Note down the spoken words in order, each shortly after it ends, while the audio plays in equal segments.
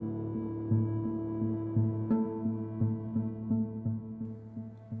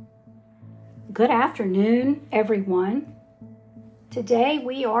Good afternoon, everyone. Today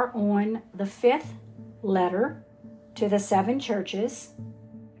we are on the 5th letter to the 7 churches.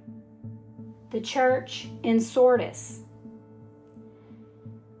 The church in Sardis.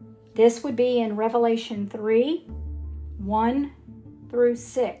 This would be in Revelation 3, 1 through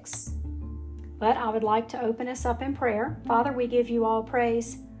 6. But I would like to open us up in prayer. Father, we give you all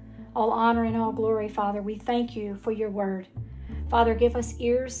praise, all honor, and all glory. Father, we thank you for your word. Father, give us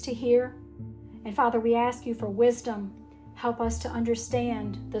ears to hear. And Father, we ask you for wisdom. Help us to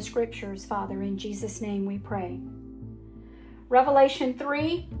understand the scriptures, Father. In Jesus' name we pray. Revelation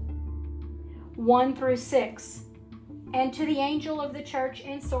 3, 1 through 6. And to the angel of the church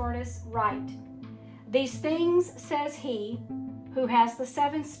in Sardis write, These things says he who has the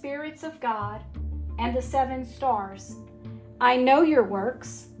 7 spirits of God and the 7 stars. I know your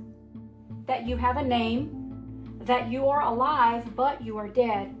works, that you have a name, that you are alive, but you are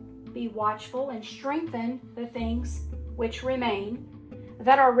dead. Be watchful and strengthen the things which remain,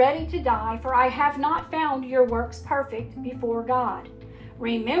 that are ready to die, for I have not found your works perfect before God.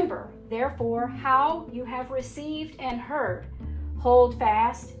 Remember, therefore, how you have received and heard. Hold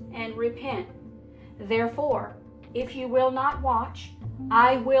fast and repent. Therefore, if you will not watch,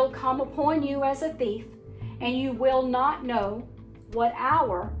 I will come upon you as a thief, and you will not know what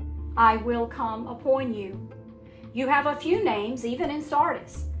hour I will come upon you. You have a few names, even in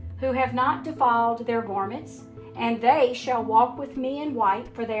Sardis, who have not defiled their garments, and they shall walk with me in white,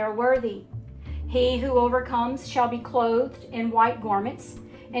 for they are worthy. He who overcomes shall be clothed in white garments,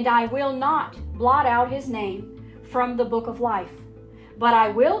 and I will not blot out his name from the book of life, but I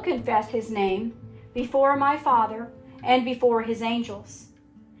will confess his name before my Father and before his angels.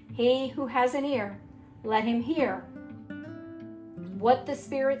 He who has an ear, let him hear what the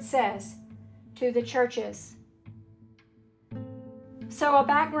Spirit says to the churches. So a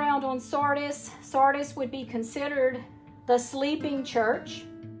background on Sardis. Sardis would be considered the sleeping church.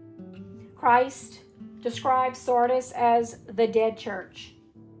 Christ describes Sardis as the dead church.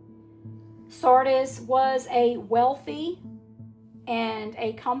 Sardis was a wealthy and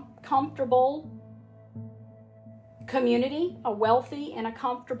a comfortable community, a wealthy and a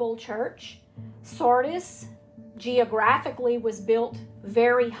comfortable church. Sardis geographically was built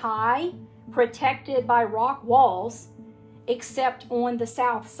very high, protected by rock walls, except on the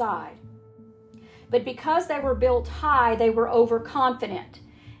south side. But because they were built high, they were overconfident.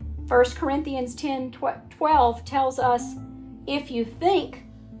 1 Corinthians 10:12 tells us, if you think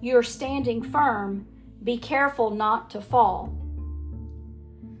you're standing firm, be careful not to fall.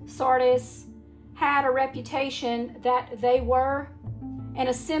 Sardis had a reputation that they were an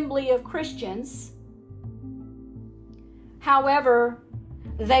assembly of Christians. However,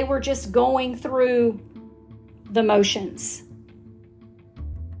 they were just going through the motions.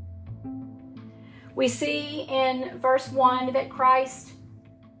 We see in verse 1 that Christ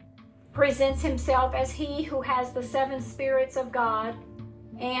presents himself as he who has the 7 spirits of God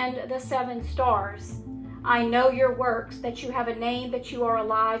and the 7 stars. I know your works, that you have a name, that you are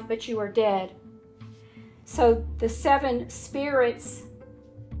alive, but you are dead. So the 7 spirits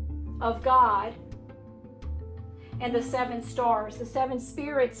of God and the 7 stars. The 7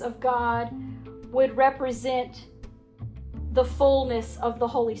 spirits of God would represent the fullness of the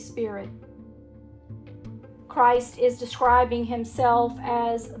Holy Spirit. Christ is describing himself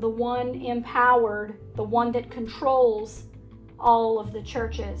as the one empowered, the one that controls all of the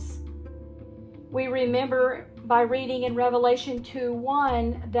churches. We remember by reading in Revelation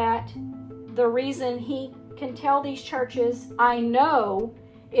 2:1 that the reason he can tell these churches, I know,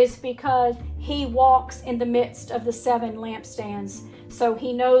 is because he walks in the midst of the 7 lampstands. So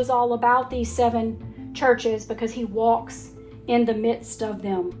he knows all about these 7 churches because he walks in the midst of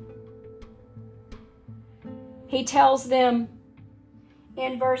them. He tells them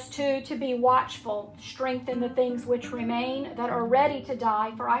in verse 2 to be watchful, strengthen the things which remain that are ready to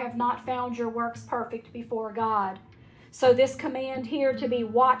die, for I have not found your works perfect before God. So this command here to be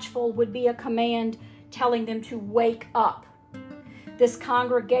watchful would be a command telling them to wake up. This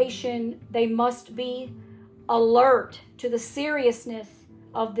congregation, they must be alert to the seriousness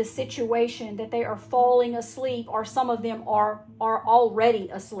of the situation, that they are falling asleep, or some of them are already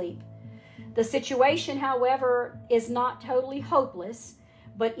asleep. The situation, however, is not totally hopeless,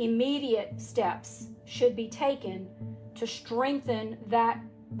 but immediate steps should be taken to strengthen that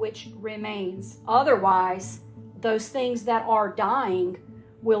which remains. Otherwise, those things that are dying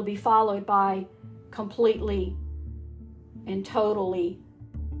will be followed by completely and totally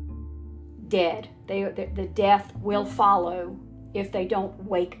dead. The death will follow if they don't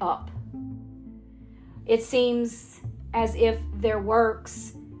wake up. It seems as if their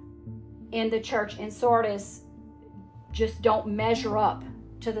works in the church in Sardis just don't measure up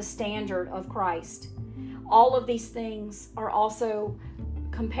to the standard of Christ. All of these things are also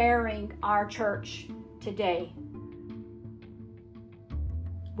comparing our church today.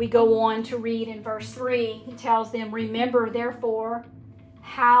 We go on to read in verse 3, he tells them, "Remember therefore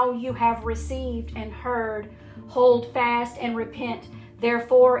how you have received and heard, hold fast and repent.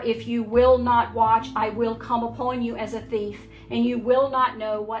 Therefore, if you will not watch, I will come upon you as a thief, and you will not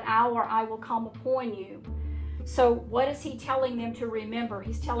know what hour I will come upon you." So what is he telling them to remember?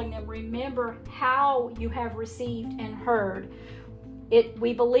 He's telling them, remember how you have received and heard.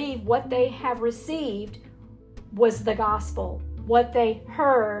 We believe what they have received was the gospel. What they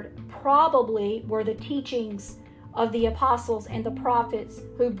heard probably were the teachings of the apostles and the prophets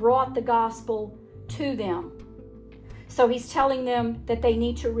who brought the gospel to them. So he's telling them that they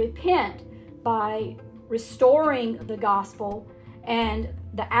need to repent by restoring the gospel and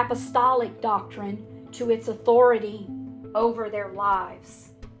the apostolic doctrine to its authority over their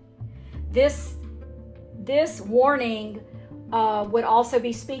lives. This warning would also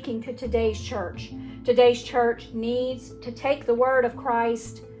be speaking to today's church. Today's church needs to take the word of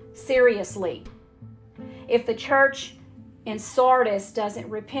Christ seriously. If the church in Sardis doesn't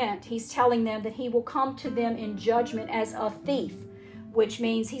repent, he's telling them that he will come to them in judgment as a thief, which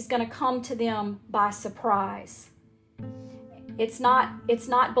means he's going to come to them by surprise. It's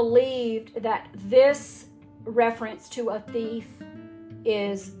not believed that this reference to a thief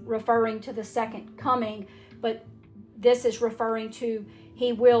is referring to the second coming, but this is referring to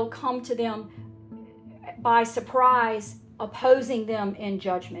he will come to them by surprise, opposing them in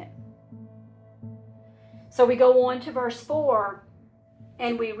judgment. So we go on to verse 4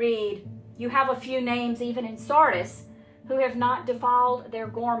 and we read, "You have a few names even in Sardis who have not defiled their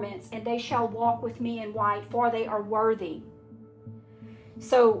garments, and they shall walk with me in white, for they are worthy."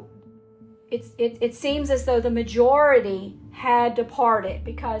 So it seems as though the majority had departed,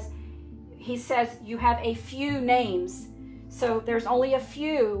 because he says you have a few names. So there's only a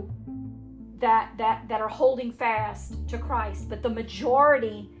few that are holding fast to Christ, but the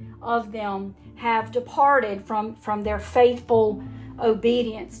majority of them have departed from their faithful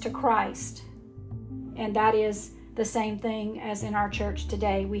obedience to Christ. And that is the same thing as in our church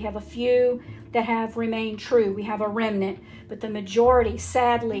today. We have a few that have remained true. We have a remnant, but the majority,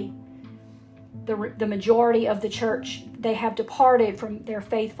 sadly, the majority of the church, they have departed from their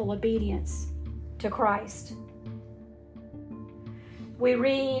faithful obedience to Christ. We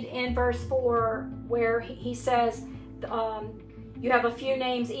read in verse 4 where he says, "You have a few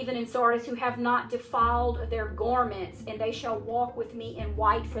names even in Sardis who have not defiled their garments, and they shall walk with me in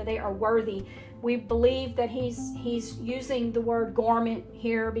white, for they are worthy." We believe that he's using the word garment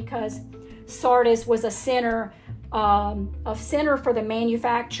here because Sardis was a center for the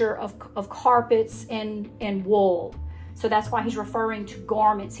manufacture of carpets and wool. So that's why he's referring to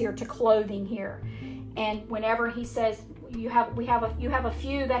garments here, to clothing here. And whenever he says you have a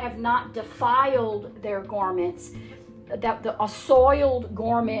few that have not defiled their garments, that a soiled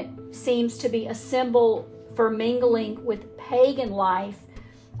garment seems to be a symbol for mingling with pagan life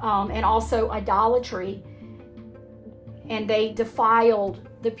and also idolatry, and they defiled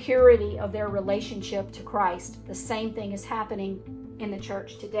the purity of their relationship to Christ. The same thing is happening in the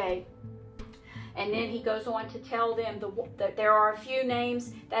church today. And then he goes on to tell them that there are a few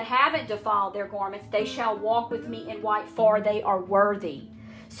names that haven't defiled their garments. They shall walk with me in white, for they are worthy.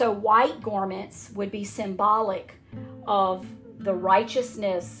 So white garments would be symbolic of the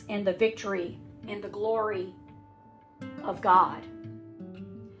righteousness and the victory and the glory of God.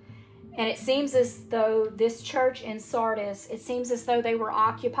 And it seems as though this church in Sardis, it seems as though they were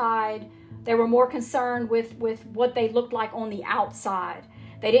occupied. They were more concerned with what they looked like on the outside.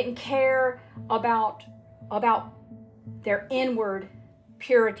 They didn't care about their inward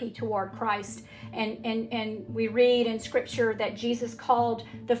purity toward Christ. And we read in Scripture that Jesus called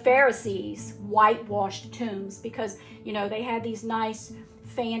the Pharisees whitewashed tombs because, they had these nice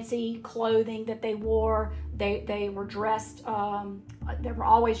fancy clothing that they wore. They were dressed, they were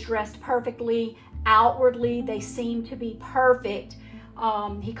always dressed perfectly. Outwardly, they seemed to be perfect.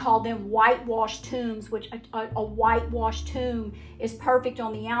 He called them whitewashed tombs, which a whitewashed tomb is perfect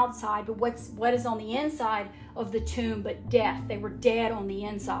on the outside, but what is on the inside of the tomb but death? They were dead on the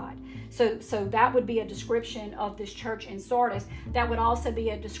inside. So that would be a description of this church in Sardis. That would also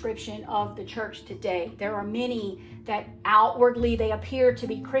be a description of the church today. There are many that outwardly they appear to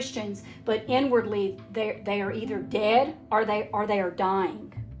be Christians, but inwardly they are either dead or they are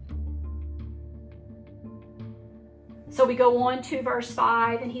dying. So we go on to verse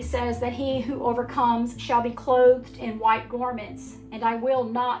 5, and he says that he who overcomes shall be clothed in white garments, and I will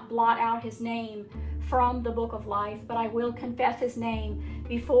not blot out his name from the book of life, but I will confess his name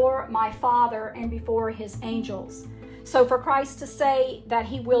before my Father and before his angels. So for Christ to say that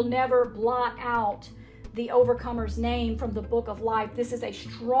he will never blot out the overcomer's name from the book of life, this is a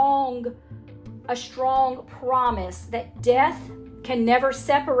strong promise that death can never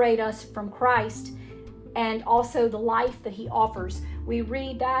separate us from Christ, and also the life that he offers. We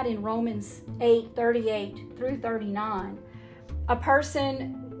read that in Romans 8:38 through 39. A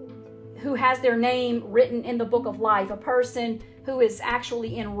person who has their name written in the book of life, a person who is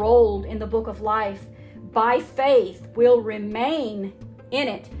actually enrolled in the book of life, by faith will remain in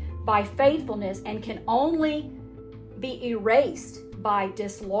it by faithfulness and can only be erased by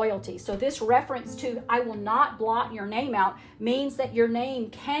disloyalty. So this reference to I will not blot your name out means that your name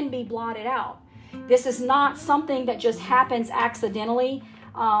can be blotted out. This is not something that just happens accidentally.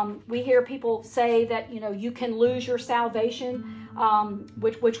 We hear people say that you can lose your salvation,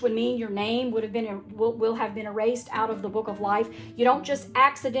 which would mean your name will have been erased out of the book of life. You don't just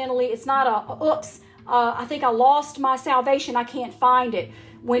accidentally. It's not oops. I think I lost my salvation. I can't find it.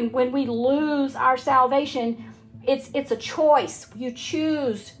 When we lose our salvation, it's a choice. You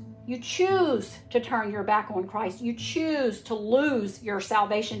choose to turn your back on Christ. You choose to lose your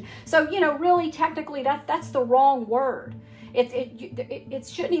salvation. So, really technically that's the wrong word. It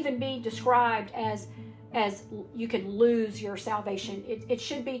shouldn't even be described as you can lose your salvation. It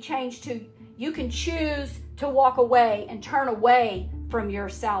should be changed to you can choose to walk away and turn away from your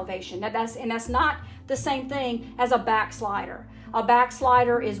salvation. That's not the same thing as a backslider. A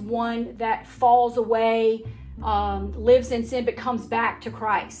backslider is one that falls away, lives in sin, but comes back to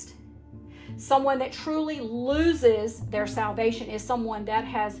Christ. Someone that truly loses their salvation is someone that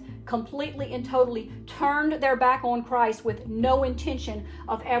has completely and totally turned their back on Christ with no intention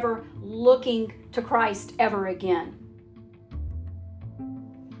of ever looking to Christ ever again.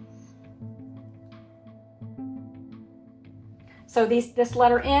 So this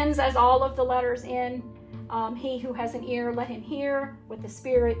letter ends as all of the letters end. He who has an ear, let him hear what the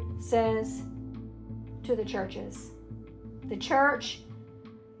Spirit says to the churches. The church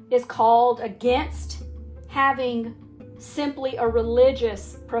is called against having simply a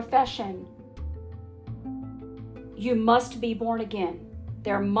religious profession. You must be born again.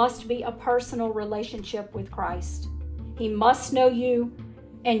 There must be a personal relationship with Christ. He must know you,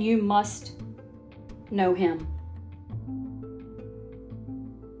 and you must know him.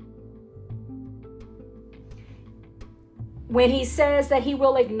 When he says that he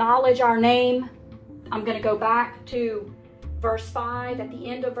will acknowledge our name, I'm going to go back to verse 5. At the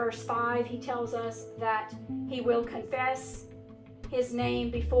end of verse 5, he tells us that he will confess his name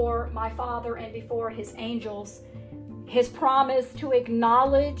before my Father and before his angels. His promise to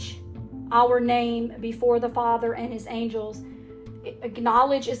acknowledge our name before the Father and his angels.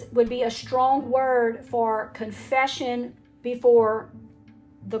 Acknowledge would be a strong word for confession before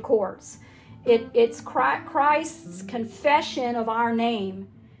the courts. It's Christ's confession of our name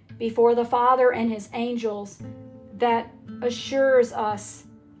before the Father and his angels that assures us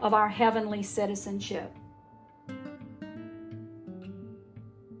of our heavenly citizenship.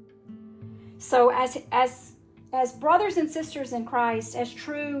 So as brothers and sisters in Christ, as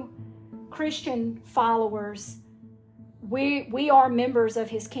true Christian followers, we are members of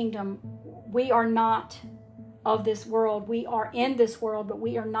his kingdom. We are not of this world. We are in this world, but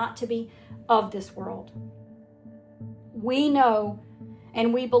we are not to be of this world. We know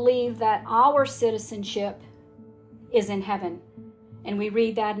and we believe that our citizenship is in heaven. And we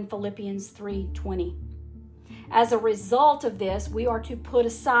read that in Philippians 3:20. As a result of this, we are to put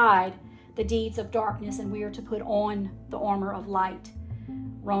aside the deeds of darkness and we are to put on the armor of light.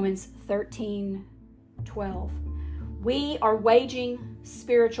 Romans 13:12. We are waging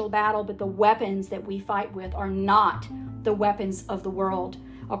spiritual battle, but the weapons that we fight with are not the weapons of the world.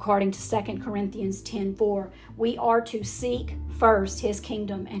 According to 2 Corinthians 10:4, we are to seek first his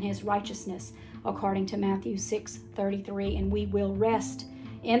kingdom and his righteousness, according to Matthew 6:33, and we will rest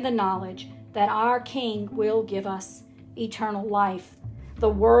in the knowledge that our King will give us eternal life. The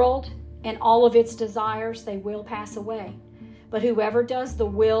world and all of its desires, they will pass away, but whoever does the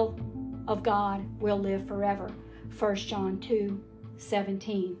will of God will live forever. 1 John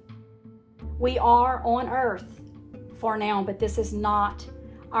 2:17. We are on earth for now, but this is not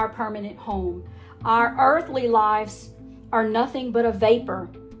our permanent home. Our earthly lives are nothing but a vapor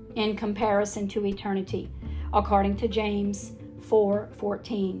in comparison to eternity, according to James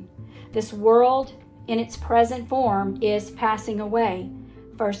 4:14. This world in its present form is passing away,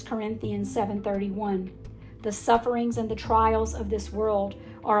 1 Corinthians 7:31. The sufferings and the trials of this world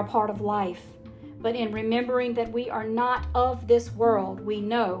are a part of life. But in remembering that we are not of this world, we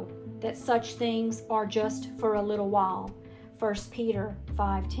know that such things are just for a little while. 1 Peter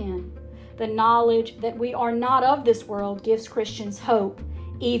 5:10. The knowledge that we are not of this world gives Christians hope,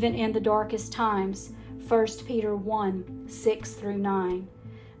 even in the darkest times. 1 Peter 1:6-9.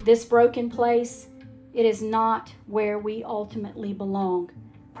 This broken place, it is not where we ultimately belong.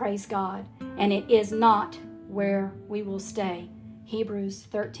 Praise God. And it is not where we will stay. Hebrews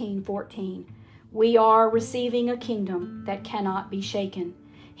 13:14. We are receiving a kingdom that cannot be shaken.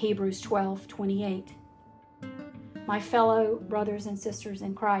 Hebrews 12:28. My fellow brothers and sisters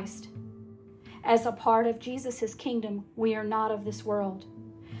in Christ, as a part of Jesus' kingdom, we are not of this world.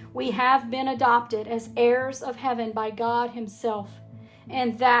 We have been adopted as heirs of heaven by God Himself,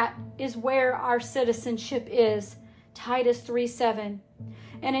 and that is where our citizenship is. Titus 3:7.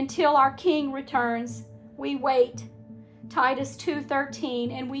 And until our King returns, we wait. Titus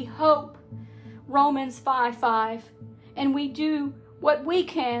 2:13. And we hope. Romans 5:5. And we do what we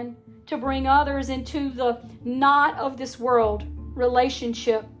can to bring others into the not of this world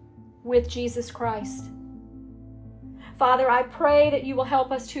relationship with Jesus Christ. Father, I pray that you will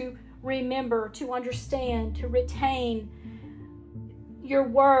help us to remember, to understand, to retain your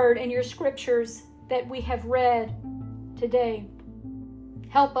word and your scriptures that we have read today.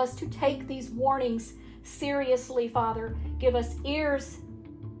 Help us to take these warnings seriously, Father. Give us ears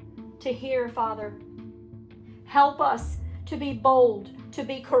to hear, Father. Help us to be bold, to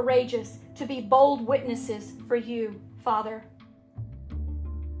be courageous, to be bold witnesses for you, Father.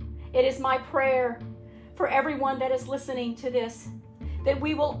 It is my prayer for everyone that is listening to this, that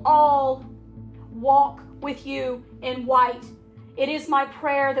we will all walk with you in white. It is my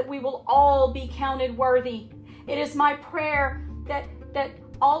prayer that we will all be counted worthy. It is my prayer that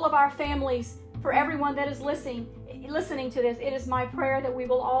all of our families, for everyone that is listening to this, it is my prayer that we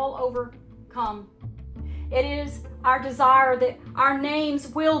will all overcome. It is our desire that our names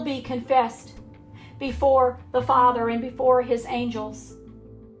will be confessed before the Father and before His angels.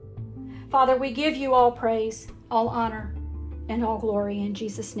 Father, we give you all praise, all honor, and all glory in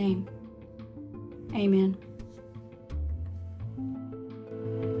Jesus' name. Amen.